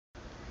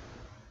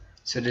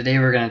So today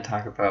we're going to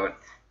talk about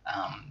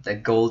the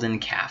golden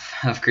calf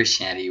of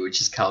Christianity, which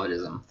is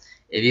Calvinism.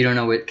 If you don't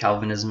know what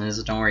Calvinism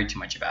is, don't worry too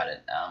much about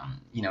it.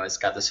 It's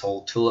got this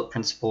whole tulip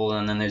principle,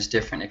 and then there's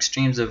different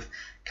extremes of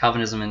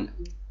Calvinism,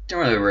 and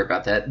don't really worry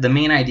about that. The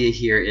main idea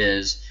here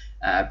is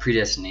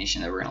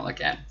predestination that we're going to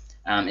look at.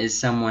 Is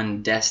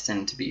someone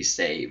destined to be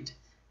saved,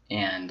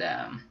 and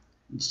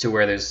to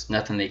where there's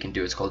nothing they can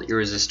do? It's called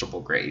irresistible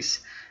grace.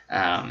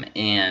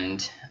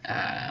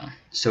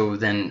 So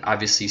then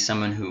obviously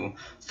someone who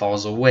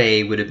falls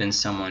away would have been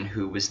someone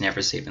who was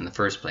never saved in the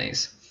first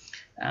place.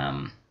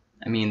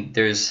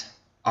 There's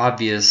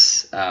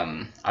obvious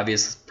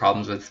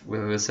problems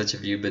with such a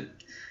view, but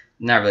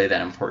not really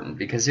that important,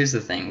 because here's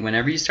the thing.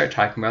 Whenever you start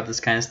talking about this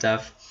kind of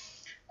stuff,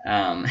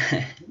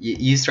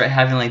 you start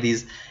having like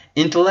these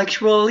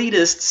intellectual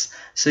elitists.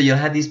 So you'll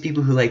have these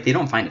people who they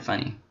don't find it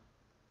funny.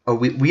 Oh,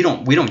 we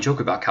don't joke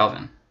about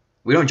Calvin.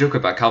 We don't joke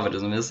about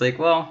Calvinism. It's like,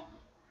 well,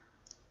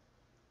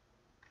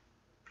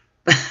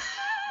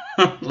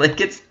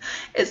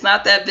 it's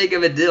not that big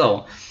of a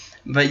deal.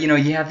 But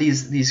you have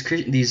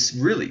these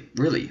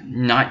really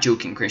not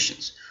joking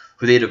Christians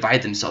who they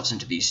divide themselves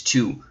into these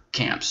two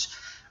camps: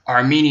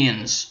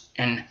 Armenians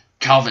and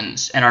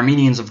Calvins. And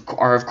Armenians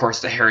are of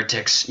course the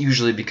heretics,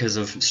 usually because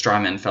of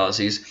strawman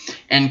fallacies,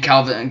 and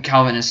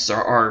Calvinists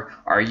are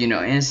and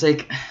it's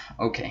like,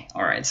 okay,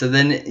 all right. So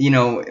then,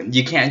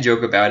 you can't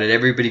joke about it.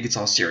 Everybody gets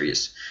all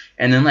serious.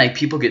 And then,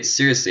 people get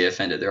seriously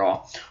offended. They're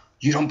all,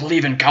 you don't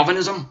believe in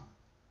Calvinism?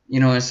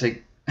 It's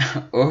like,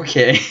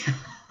 okay.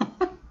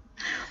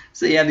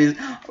 So you have these,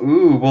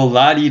 ooh, well,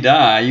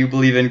 la-di-da, you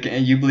believe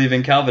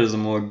in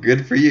Calvinism. Well,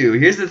 good for you.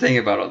 Here's the thing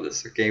about all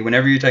this, okay?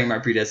 Whenever you're talking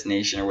about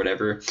predestination or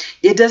whatever,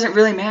 it doesn't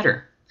really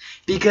matter.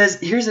 Because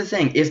here's the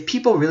thing. If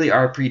people really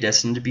are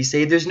predestined to be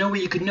saved, there's no way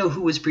you could know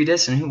who was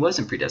predestined and who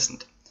wasn't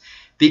predestined.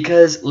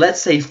 Because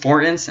let's say,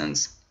 for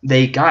instance,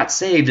 they got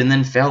saved and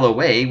then fell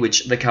away,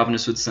 which the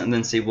Calvinists would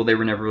then say, well, they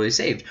were never really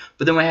saved.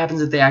 But then what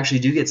happens if they actually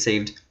do get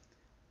saved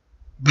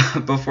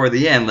before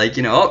the end?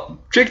 Oh,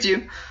 tricked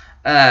you.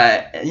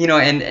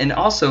 And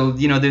also,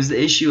 there's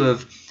the issue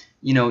of,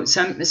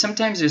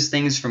 sometimes there's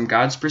things from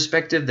God's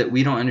perspective that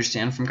we don't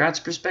understand from God's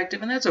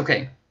perspective, and that's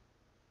okay.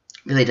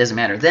 Really doesn't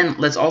matter. Then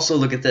let's also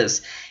look at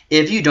this.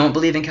 If you don't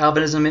believe in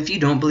Calvinism, if you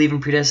don't believe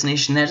in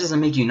predestination, that doesn't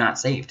make you not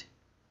saved.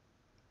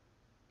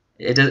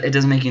 It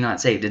doesn't make you not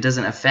saved. It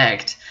doesn't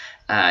affect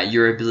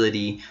your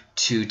ability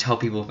to tell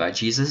people about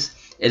Jesus.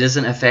 It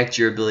doesn't affect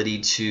your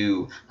ability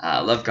to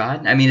love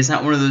God. It's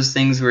not one of those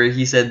things where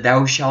he said,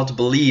 thou shalt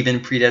believe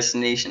in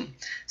predestination.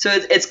 So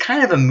it's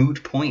kind of a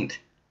moot point,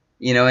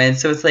 and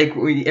so it's like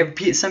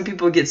some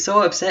people get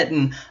so upset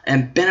and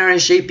bent out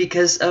of shape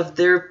because of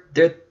their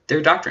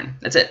doctrine.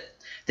 That's it.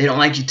 They don't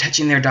like you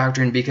touching their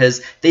doctrine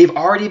because they've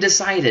already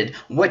decided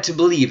what to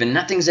believe, and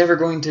nothing's ever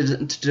going to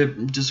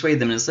dissuade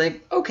them. And it's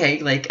like,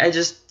 okay, I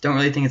just don't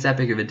really think it's that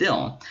big of a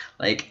deal.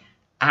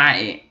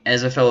 I,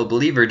 as a fellow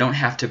believer, don't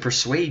have to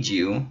persuade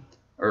you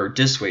or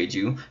dissuade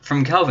you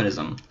from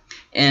Calvinism.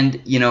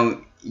 And,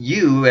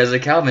 you, as a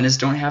Calvinist,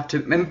 don't have to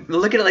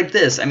look at it like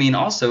this.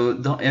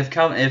 Also, if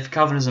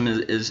Calvinism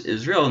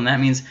is real, then that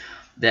means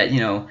that,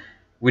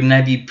 wouldn't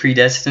I be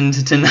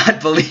predestined to not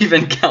believe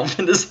in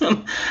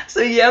Calvinism?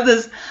 So you have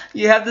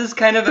this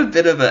kind of a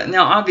bit of a,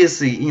 now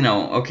obviously,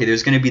 okay,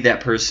 there's going to be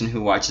that person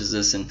who watches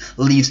this and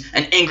leaves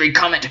an angry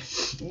comment.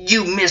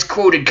 You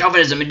misquoted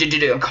Calvinism.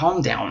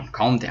 Calm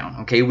down,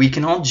 okay? We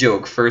can all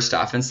joke, first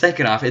off, and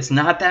second off, it's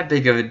not that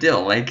big of a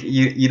deal.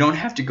 You don't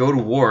have to go to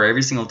war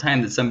every single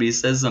time that somebody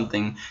says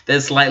something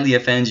that slightly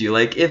offends you.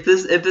 If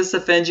this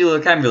offends you,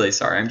 look, I'm really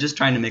sorry. I'm just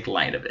trying to make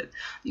light of it.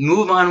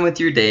 Move on with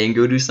your day and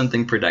go do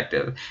something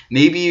productive.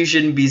 Maybe you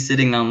shouldn't be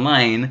sitting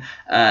online,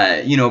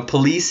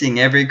 policing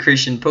every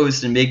Christian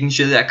post and making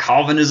sure that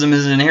Calvinism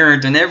is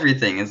inherent in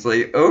everything. It's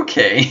like,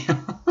 okay.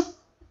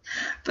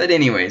 But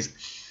anyways,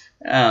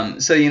 I'm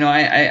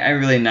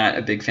really not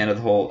a big fan of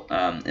the whole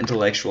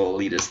intellectual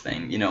elitist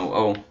thing.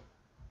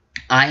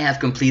 I have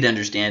complete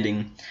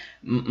understanding.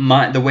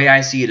 The way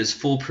I see it is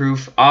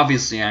foolproof.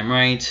 Obviously, I'm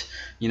right.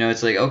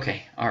 It's like,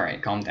 okay, all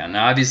right, calm down.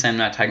 Now, obviously, I'm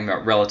not talking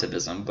about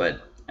relativism,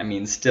 but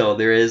still,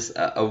 there is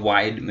a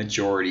wide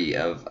majority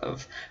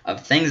of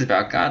things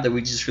about God that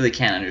we just really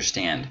can't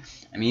understand.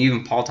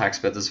 Even Paul talks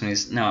about this when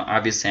he's, now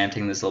obviously I'm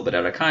taking this a little bit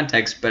out of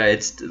context, but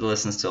the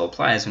lesson still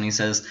applies when he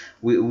says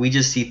we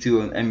just see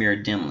through a mirror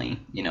dimly,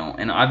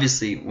 and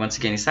obviously, once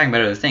again, he's talking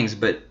about other things,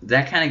 but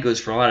that kind of goes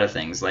for a lot of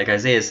things. Like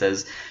Isaiah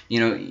says,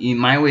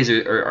 my ways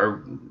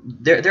are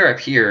they're up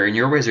here and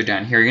your ways are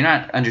down here. You're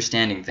not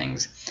understanding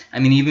things.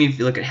 Even if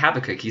you look at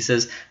Habakkuk, he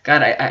says,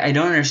 God, I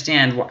don't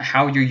understand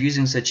how you're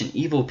using such an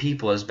evil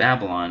people as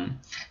Babylon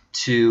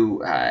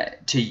to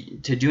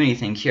do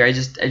anything here. I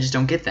just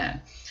don't get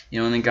that.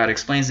 And then God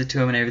explains it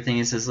to him and everything.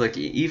 He says, look,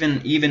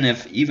 even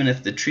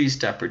if the trees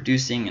stop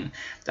producing and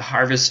the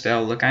harvest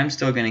fell, look, I'm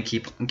still going to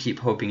keep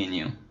hoping in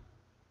you.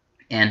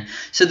 And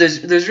so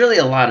there's really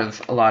a lot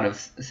of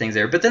things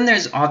there. But then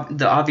there's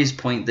the obvious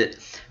point that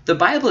the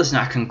Bible is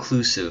not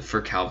conclusive for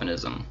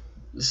Calvinism.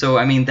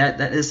 So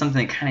that is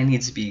something that kind of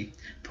needs to be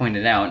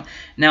pointed out.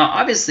 Now,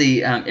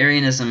 obviously,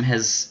 Arianism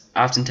has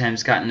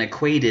oftentimes gotten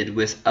equated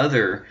with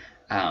other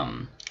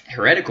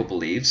heretical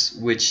beliefs,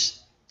 which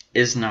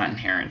is not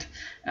inherent.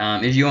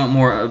 If you want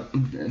more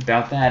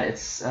about that,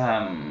 it's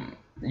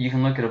you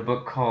can look at a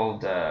book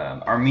called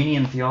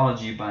Armenian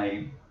Theology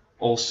by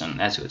Olson.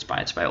 That's who it's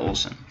by. It's by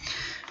Olson.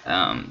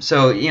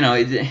 So, you know,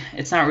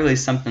 it's not really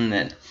something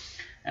that...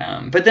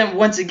 but then,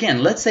 once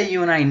again, let's say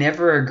you and I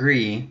never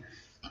agree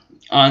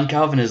on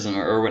Calvinism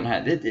or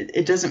whatnot.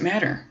 It doesn't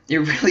matter. It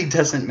really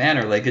doesn't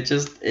matter. Like, it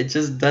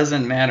just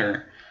doesn't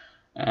matter.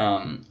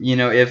 You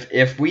know,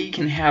 if we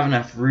can have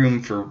enough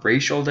room for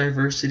racial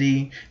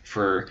diversity,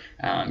 for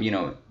you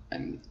know,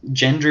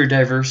 gender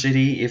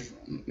diversity, if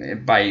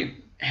by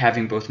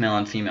having both male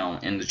and female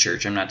in the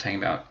church, I'm not talking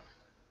about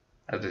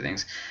other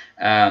things.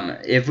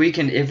 If we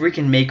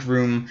can make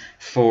room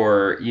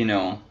for, you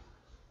know,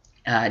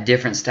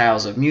 different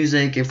styles of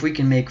music, if we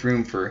can make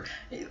room for,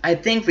 I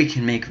think we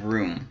can make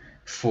room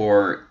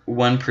for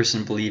one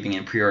person believing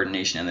in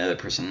preordination and the other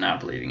person not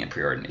believing in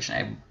preordination.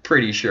 I'm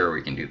pretty sure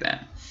we can do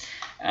that.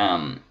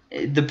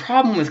 The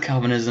problem with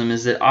Calvinism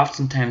is that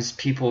oftentimes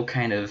people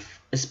kind of,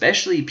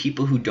 especially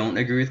people who don't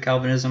agree with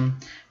Calvinism,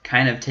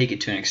 kind of take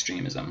it to an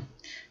extremism.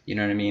 You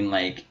know what I mean?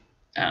 Like,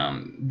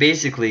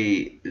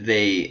 basically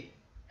they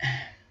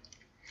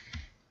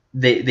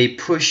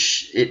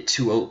push it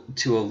to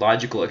a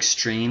logical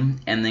extreme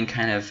and then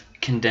kind of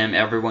condemn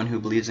everyone who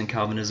believes in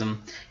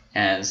Calvinism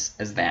as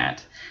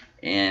that.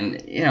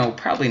 And, you know,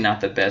 probably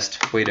not the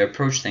best way to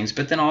approach things.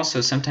 But then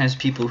also sometimes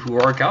people who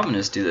are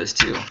Calvinists do this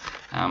too.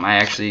 I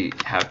actually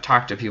have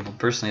talked to people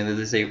personally that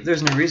they say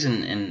there's no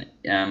reason in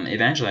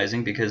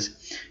evangelizing because,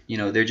 you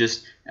know, they're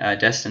just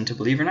destined to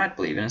believe or not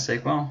believe. And it's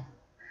like, well,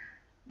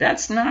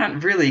 that's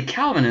not really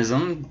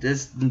Calvinism.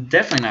 That's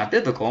definitely not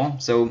biblical.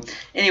 So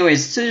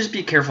anyways, so just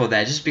be careful of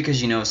that. Just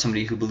because you know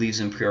somebody who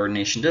believes in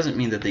preordination doesn't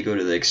mean that they go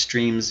to the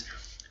extremes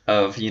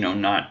of, you know,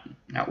 not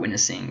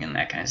witnessing and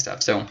that kind of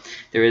stuff. So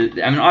there is,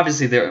 I mean,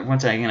 obviously there.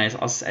 Once again,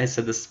 I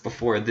said this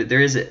before.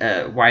 There is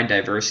a wide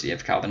diversity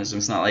of Calvinism.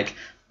 It's not like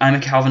I'm a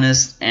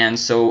Calvinist and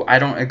so I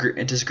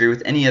don't disagree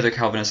with any other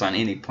Calvinist on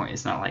any point.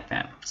 It's not like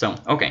that. So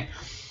okay.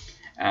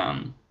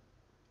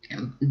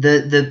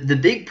 The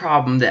big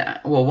problem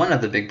that, well, one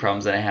of the big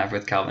problems that I have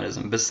with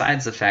Calvinism,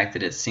 besides the fact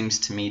that it seems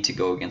to me to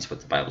go against what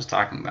the Bible's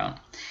talking about,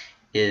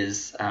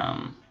 is,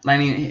 I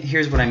mean,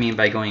 here's what I mean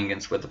by going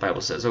against what the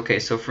Bible says. Okay,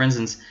 so for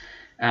instance,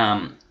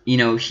 you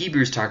know,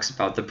 Hebrews talks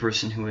about the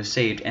person who is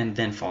saved and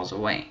then falls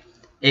away.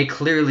 It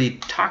clearly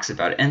talks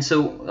about it. And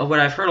so what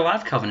I've heard a lot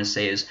of Calvinists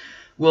say is,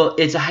 well,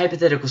 it's a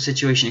hypothetical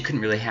situation. It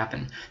couldn't really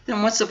happen.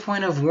 Then what's the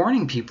point of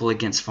warning people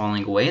against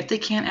falling away if they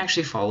can't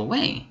actually fall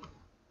away?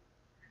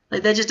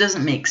 Like, that just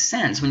doesn't make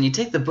sense. When you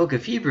take the book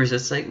of Hebrews,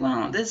 it's like,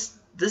 well, this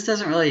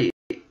doesn't really,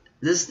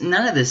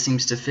 none of this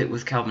seems to fit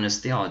with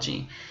Calvinist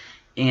theology.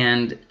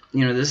 And,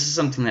 you know, this is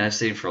something that I've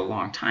studied for a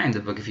long time, the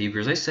book of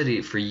Hebrews. I studied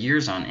it for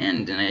years on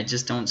end, and I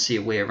just don't see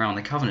a way around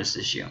the Calvinist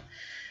issue.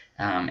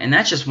 And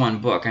that's just one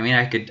book. I mean,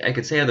 I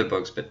could say other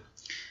books,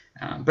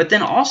 but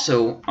then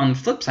also, on the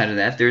flip side of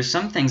that, there's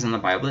some things in the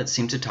Bible that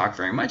seem to talk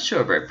very much so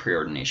about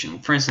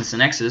preordination. For instance,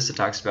 in Exodus, it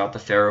talks about the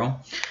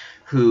Pharaoh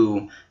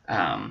who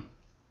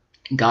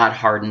God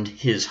hardened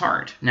his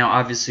heart. Now,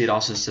 obviously, it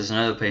also says in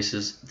other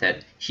places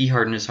that he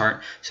hardened his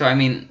heart. So, I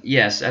mean,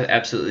 yes,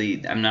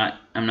 absolutely, I'm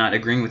not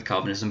agreeing with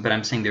Calvinism, but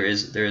I'm saying there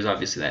is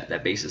obviously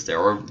that basis there.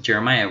 Or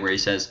Jeremiah, where he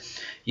says,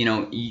 you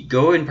know, you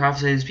go and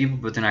prophesy to these people,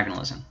 but they're not going to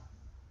listen.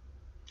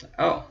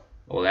 Oh,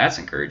 well, that's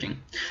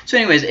encouraging. So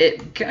anyways,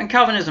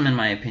 Calvinism, in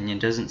my opinion,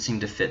 doesn't seem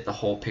to fit the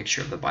whole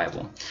picture of the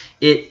Bible.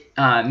 It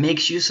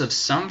makes use of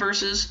some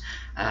verses,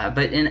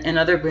 but in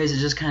other ways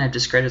it just kind of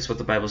discredits what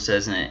the Bible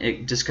says, and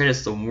it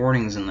discredits the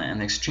warnings and the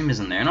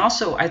extremism there. And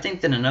also, I think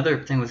that another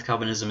thing with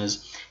Calvinism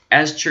is,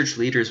 as church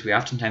leaders, we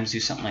oftentimes do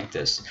something like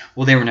this.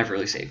 Well, they were never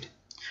really saved.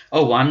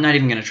 Oh, well, I'm not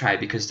even going to try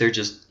because they're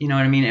just, you know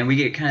what I mean? And we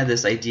get kind of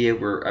this idea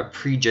where a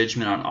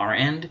prejudgment on our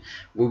end,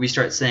 where we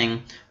start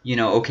saying, you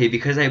know, okay,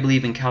 because I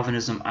believe in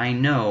Calvinism, I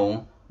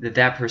know that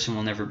that person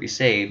will never be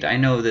saved. I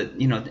know that,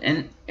 you know,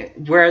 and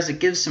whereas it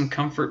gives some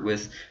comfort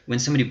with when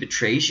somebody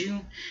betrays you,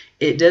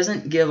 it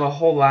doesn't give a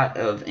whole lot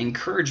of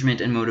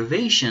encouragement and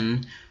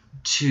motivation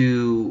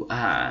to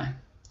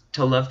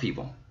love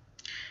people.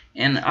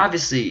 And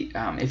obviously,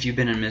 if you've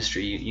been in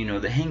ministry, you know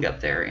the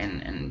hang-up there,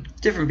 and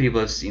different people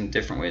have seen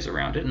different ways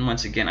around it. And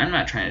once again, I'm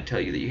not trying to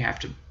tell you that you have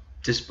to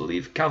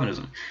disbelieve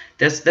Calvinism.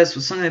 That's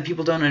something that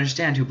people don't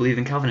understand who believe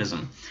in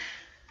Calvinism.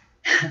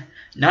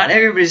 Not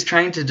everybody's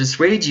trying to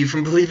dissuade you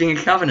from believing in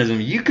Calvinism.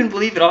 You can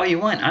believe it all you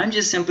want. I'm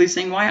just simply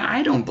saying why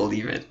I don't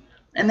believe it.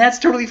 And that's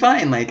totally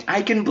fine. Like,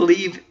 I can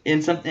believe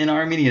in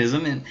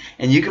Arminianism,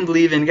 and you can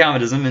believe in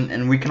Calvinism,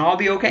 and we can all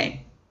be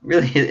okay.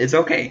 Really, it's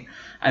okay.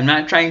 I'm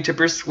not trying to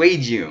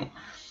persuade you.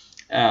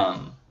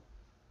 And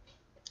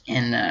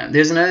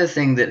there's another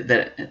thing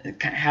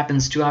that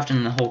happens too often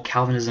in the whole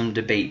Calvinism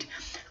debate.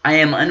 I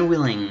am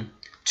unwilling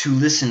to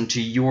listen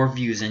to your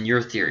views and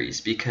your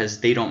theories because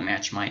they don't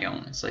match my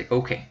own. It's like,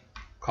 okay,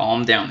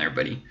 calm down there,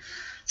 buddy.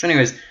 So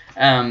anyways,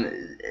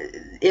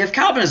 if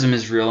Calvinism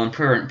is real and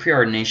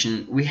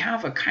preordination, we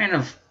have a kind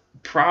of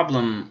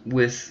problem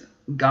with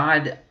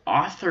God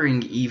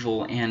authoring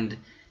evil and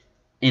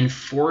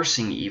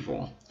enforcing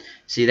evil.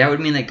 See, that would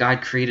mean that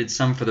God created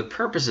some for the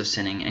purpose of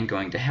sinning and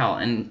going to hell.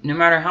 And no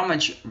matter how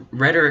much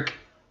rhetoric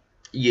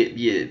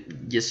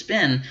you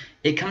spin,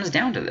 it comes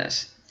down to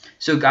this.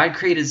 So God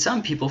created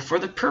some people for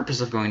the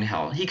purpose of going to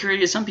hell. He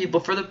created some people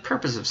for the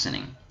purpose of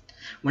sinning.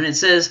 When it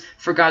says,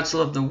 for God so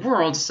loved the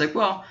world, it's like,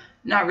 well,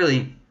 not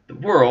really the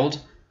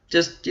world,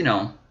 just, you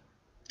know,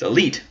 the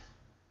elite,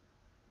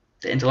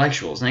 the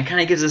intellectuals. And it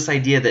kind of gives this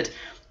idea that,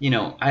 you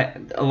know,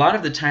 a lot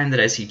of the time that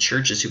I see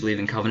churches who believe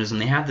in Calvinism,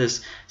 they have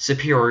this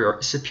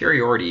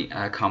superiority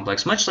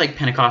complex, much like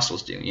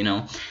Pentecostals do, you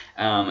know.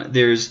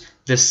 There's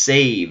the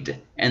saved,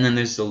 and then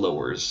there's the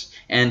lowers.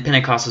 And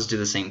Pentecostals do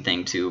the same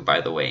thing too, by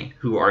the way,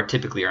 who are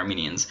typically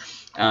Armenians.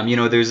 You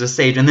know, there's the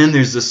saved, and then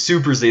there's the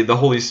super saved, the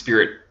Holy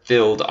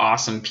Spirit-filled,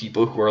 awesome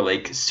people who are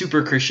like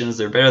super Christians.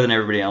 They're better than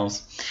everybody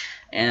else.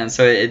 And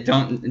so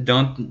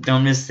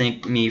don't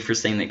mistake me for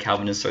saying that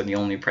Calvinists are the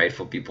only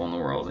prideful people in the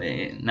world.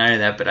 None of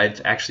that, but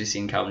I've actually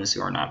seen Calvinists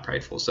who are not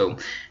prideful. So,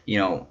 you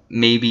know,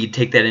 maybe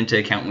take that into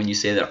account when you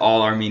say that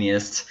all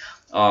Armenians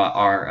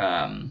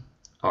are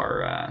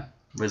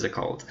what is it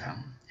called?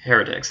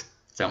 Heretics.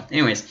 So,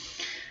 anyways,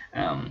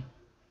 and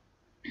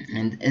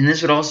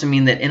this would also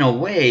mean that in a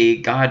way,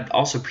 God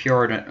also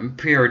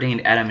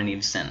preordained Adam and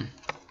Eve's sin.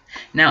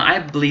 Now, I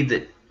believe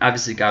that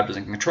obviously God was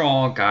in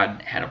control,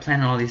 God had a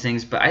plan on all these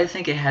things, but I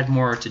think it had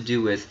more to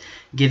do with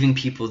giving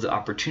people the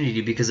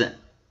opportunity, because a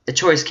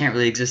choice can't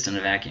really exist in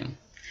a vacuum.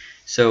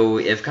 So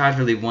if God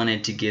really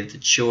wanted to give the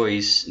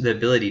choice, the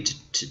ability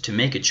to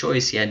make a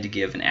choice, he had to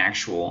give an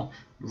actual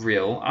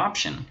real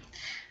option.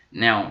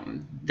 Now,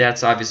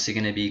 that's obviously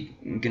going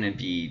to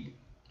be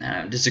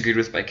disagreed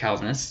with by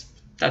Calvinists.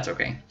 That's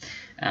okay.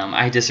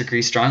 I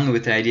disagree strongly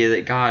with the idea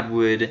that God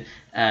would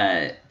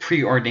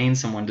preordain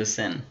someone to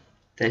sin,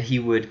 that he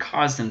would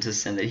cause them to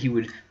sin, that he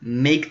would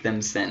make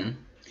them sin,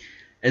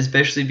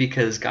 especially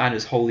because God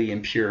is holy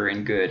and pure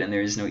and good, and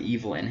there is no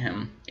evil in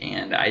him.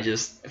 And I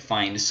just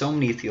find so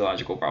many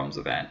theological problems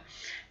with that.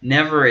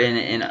 Never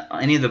in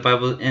any of the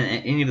Bible, in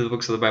any of the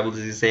books of the Bible,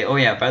 does he say, "Oh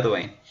yeah, by the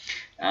way,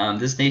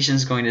 this nation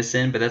is going to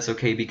sin, but that's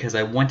okay because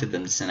I wanted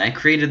them to sin. I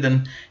created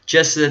them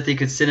just so that they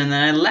could sin, and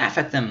then I laugh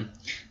at them."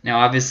 Now,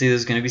 obviously,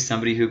 there's going to be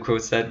somebody who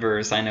quotes that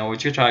verse. I know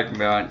what you're talking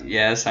about.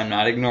 Yes, I'm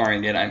not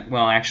ignoring it.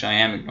 Well, actually, I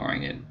am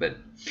ignoring it, but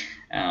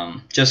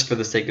just for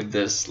the sake of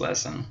this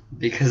lesson,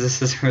 because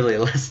this is really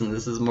a lesson.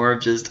 This is more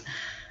of just,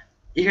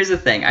 here's the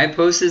thing. I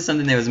posted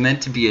something that was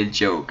meant to be a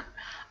joke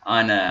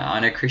on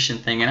a Christian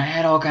thing, and I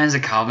had all kinds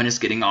of Calvinists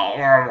getting all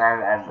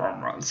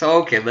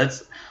so okay,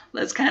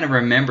 let's kind of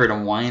remember to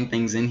wind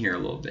things in here a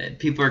little bit.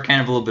 People are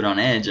kind of a little bit on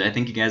edge. I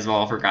think you guys have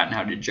all forgotten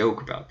how to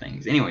joke about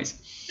things. Anyways,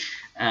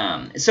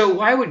 so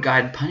why would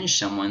God punish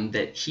someone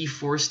that he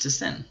forced to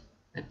sin?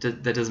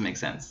 That doesn't make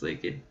sense.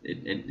 Like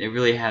it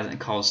really hasn't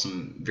caused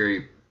some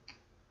very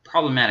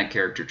problematic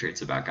character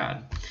traits about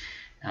God.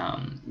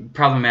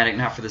 Problematic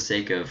not for the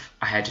sake of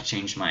I had to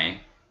change my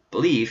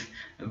belief,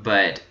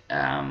 but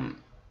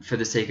for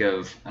the sake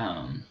of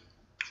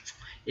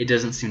it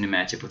doesn't seem to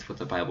match up with what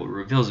the Bible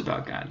reveals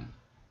about God.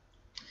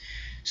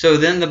 So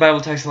then the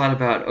Bible talks a lot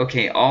about,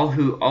 okay, all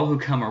who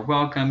come are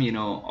welcome, you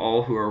know,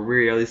 all who are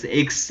weary, at least,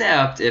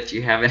 except if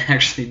you haven't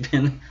actually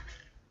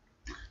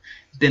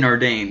been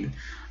ordained.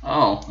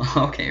 Oh,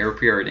 okay, or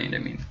preordained, I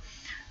mean.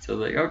 So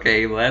like,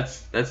 okay, well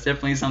that's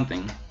definitely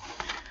something.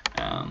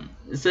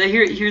 So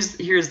here's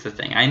the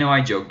thing. I know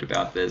I joked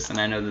about this, and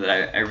I know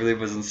that I really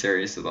wasn't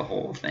serious to the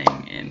whole thing,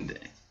 and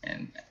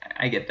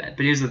I get that.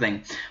 But here's the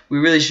thing. We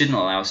really shouldn't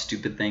allow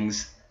stupid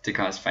things to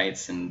cause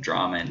fights and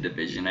drama and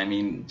division. I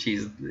mean,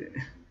 geez,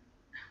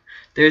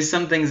 there's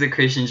some things that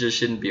Christians just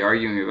shouldn't be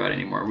arguing about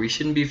anymore. We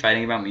shouldn't be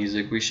fighting about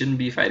music. We shouldn't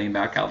be fighting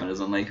about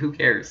Calvinism. Like, who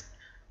cares?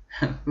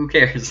 Who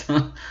cares?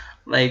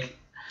 Like,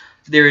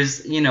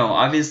 there's, you know,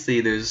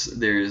 obviously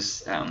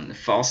there's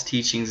false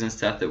teachings and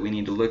stuff that we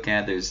need to look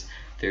at.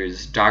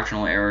 There's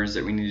doctrinal errors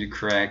that we need to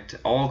correct.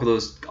 All of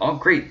those, all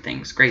great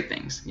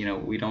things. You know,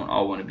 we don't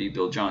all want to be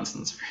Bill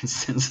Johnsons, for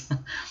instance.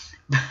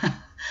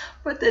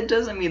 But that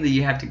doesn't mean that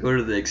you have to go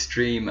to the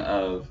extreme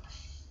of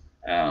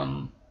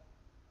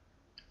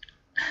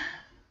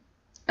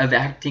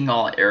acting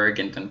all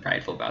arrogant and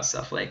prideful about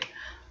stuff. Like,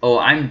 oh,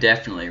 I'm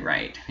definitely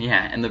right.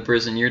 Yeah, and the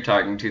person you're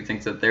talking to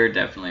thinks that they're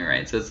definitely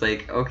right. So it's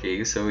like,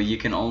 okay, so you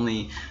can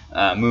only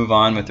move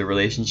on with the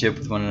relationship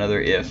with one another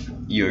if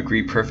you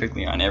agree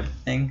perfectly on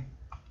everything.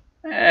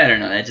 I don't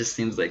know. That just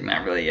seems like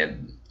not really a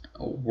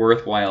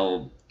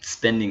worthwhile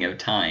spending of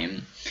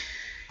time.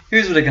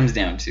 Here's what it comes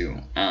down to.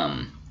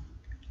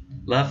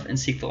 Love and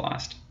seek the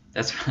lost.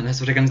 That's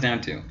what it comes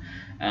down to.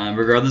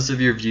 Regardless of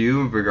your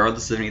view,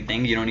 regardless of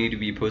anything, you don't need to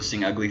be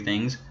posting ugly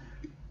things.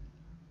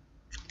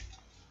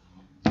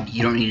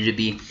 You don't need to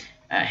be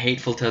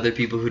hateful to other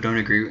people who don't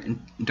agree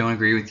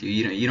with you.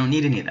 You don't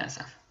need any of that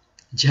stuff.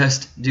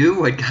 Just do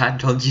what God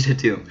told you to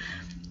do,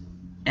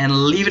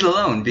 and leave it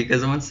alone.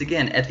 Because once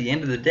again, at the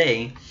end of the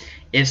day,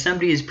 if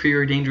somebody is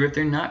preordained or if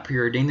they're not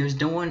preordained, there's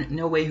no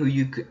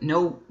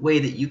way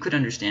that you could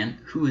understand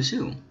who is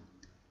who.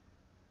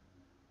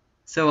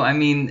 So I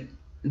mean,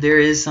 there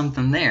is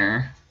something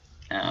there.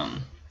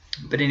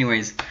 But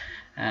anyways,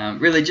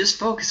 really just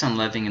focus on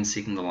loving and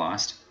seeking the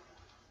lost.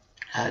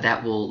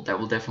 That will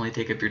definitely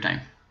take up your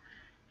time.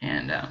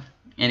 And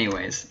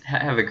anyways,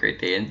 have a great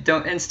day,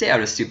 and stay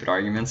out of stupid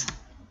arguments.